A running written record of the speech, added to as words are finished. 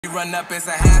You run up as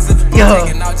a hazard. Yo.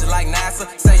 Taking out just like NASA.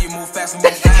 Say you move fast, we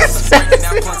move faster. Breaking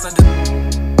down points under.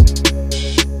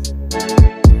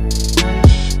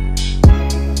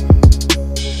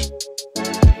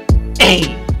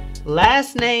 Hey,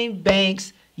 last name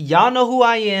Banks. Y'all know who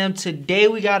I am. Today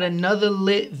we got another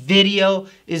lit video.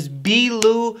 It's B.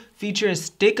 Lou featuring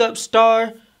Stick Up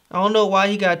Star. I don't know why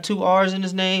he got 2 R's in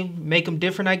his name. Make him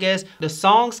different, I guess. The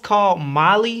song's called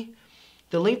Molly.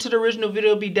 The link to the original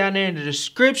video will be down there in the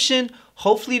description.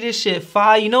 Hopefully this shit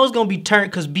fire. You know it's gonna be turned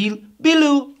because B.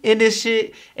 Lou in this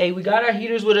shit. Hey, we got our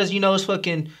heaters with us. You know it's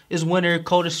winter,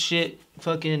 cold as shit.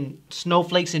 Fucking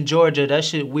snowflakes in Georgia. That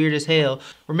shit weird as hell.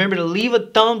 Remember to leave a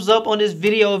thumbs up on this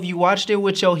video if you watched it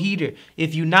with your heater.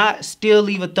 If you not, still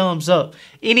leave a thumbs up.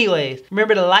 Anyways,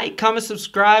 remember to like, comment,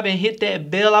 subscribe, and hit that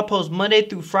bell. I post Monday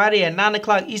through Friday at 9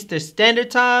 o'clock Eastern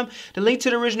Standard Time. The link to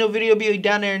the original video will be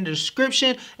down there in the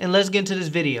description. And let's get into this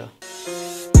video.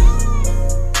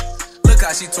 Look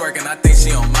how she twerking. I think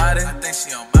she on Martin.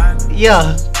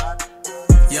 Yeah.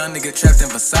 Young nigga trapped in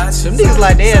Versace. Them niggas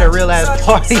like they had a real ass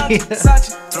party.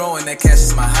 Throwing that cash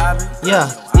is my hobby. Yeah.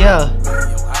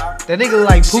 That nigga look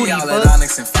like Pootie, fuck.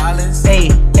 Hey.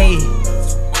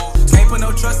 Can't put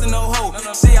no trust in no hoe.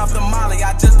 She off the molly,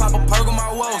 I just pop a perk on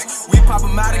my woes. We pop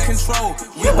them out of control.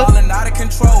 We ballin' out of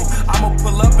control. I'ma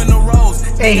pull up in the rose.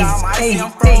 Hey.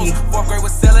 Fourth grade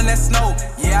was selling that snow.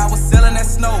 Yeah, I was selling that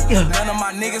snow. None of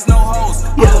my niggas no hoes.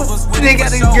 All of us with they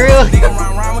got the this girl. Nigga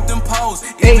run with them poles.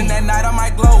 Even that night I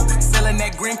might glow. Selling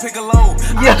that green piccolo.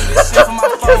 I do this shit for my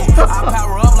phone. I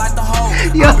power up like the hoe.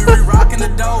 I be re-rocking the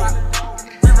dough.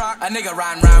 A nigga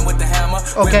riding around with the hammer,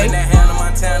 whipping that Hannah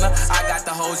Montana. I got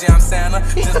the hoes, yeah, I'm Santa.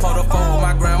 Just pulled a phone with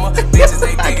my grandma. Bitches,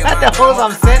 they thinking my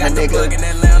I'm Santa, I got the nigga. plug in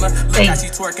Atlanta. Look how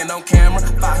she twerking on camera.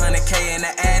 500K in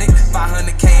the attic,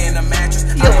 500K in the mattress.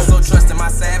 I also trusting my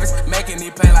savage, making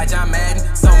me play like John Madden.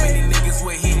 So many niggas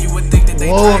would hit you would think that they.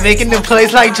 Whoa, making them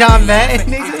plays like John Madden,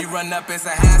 nigga. You run up as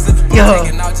a hazard.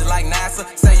 Taking out just like NASA.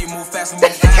 Say you move fast, we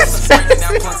move faster. Breaking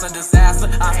down points of disaster.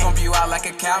 I stomp you out like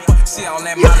a capper. She on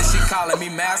that money, she calling me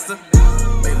master.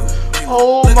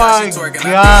 Oh my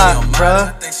god,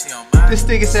 bruh. This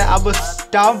nigga said I'ma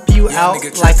stomp you out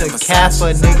like a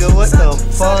kappa, nigga. What the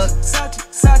fuck?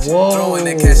 Whoa.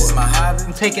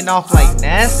 I'm taking off like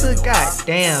NASA? God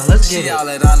damn, let's get it.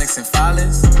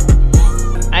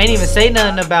 I ain't even say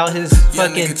nothing about his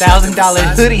fucking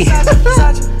 $1,000 hoodie.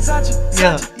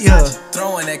 Yeah.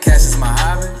 Throwing that cash is my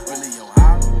hobby.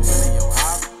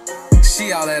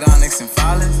 She all that onyx and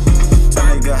follies.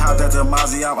 Nigga, how that the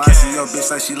Mozzie out? I see your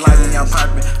bitch like she like me, I'm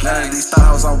poppin'. None of these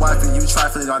styles I'm wiping, you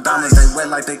trifling. Our diamonds, they wet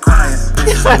like they crying.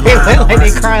 They wet like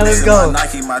they crying, let's go.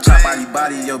 Nike, my chop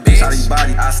body, your bitch out of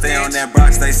body. I stay on that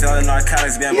Bronx, they selling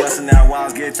narcotics, been busting that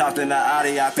walls, get topped in the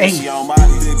Audi. I think she on body,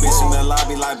 big bitch in the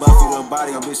lobby like Buffy the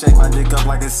body. Your bitch shake my dick up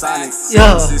like it's Sonic. This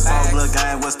all blood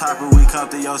gang, what's poppin'? We come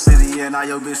to your city and now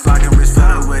your bitch flockin' rich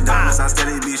fillin' with diamonds. I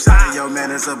steady be shotting, your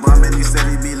man is a bum and he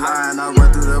steady be lying. I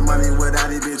run through the money without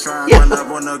he be trying. Run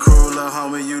up on the crew, little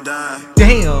homie, you dying.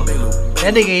 Damn,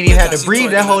 that nigga ain't even had to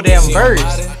breathe that whole damn verse.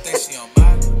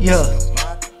 Yeah.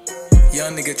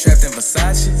 Young nigga trapped in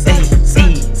Versace.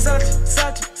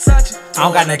 I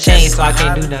don't got no chain, so I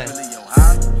can't do nothing.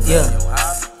 Yeah.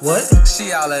 What?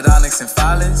 She all at onyx and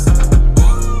follies.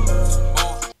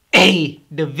 Hey,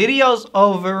 the video's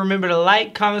over. Remember to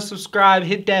like, comment, subscribe,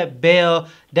 hit that bell.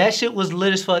 That shit was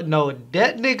lit as fuck. No,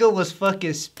 that nigga was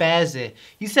fucking spazzing.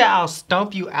 You said I'll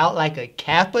stomp you out like a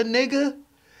kappa, nigga?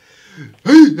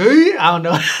 I don't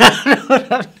know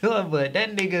what I'm doing, but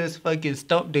that nigga is fucking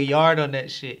stumped the yard on that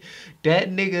shit. That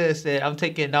nigga said I'm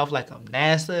taking it off like I'm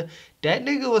NASA. That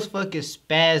nigga was fucking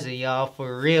spazzing, y'all,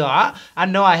 for real. I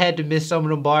know I had to miss some of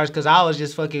them bars because I was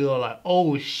just fucking going like,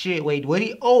 oh shit, wait, what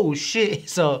oh shit.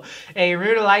 So, hey,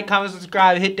 remember to like, comment,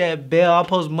 subscribe, hit that bell. I'll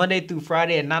post Monday through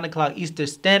Friday at 9 o'clock Eastern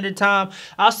Standard Time.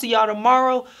 I'll see y'all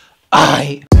tomorrow. All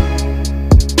right.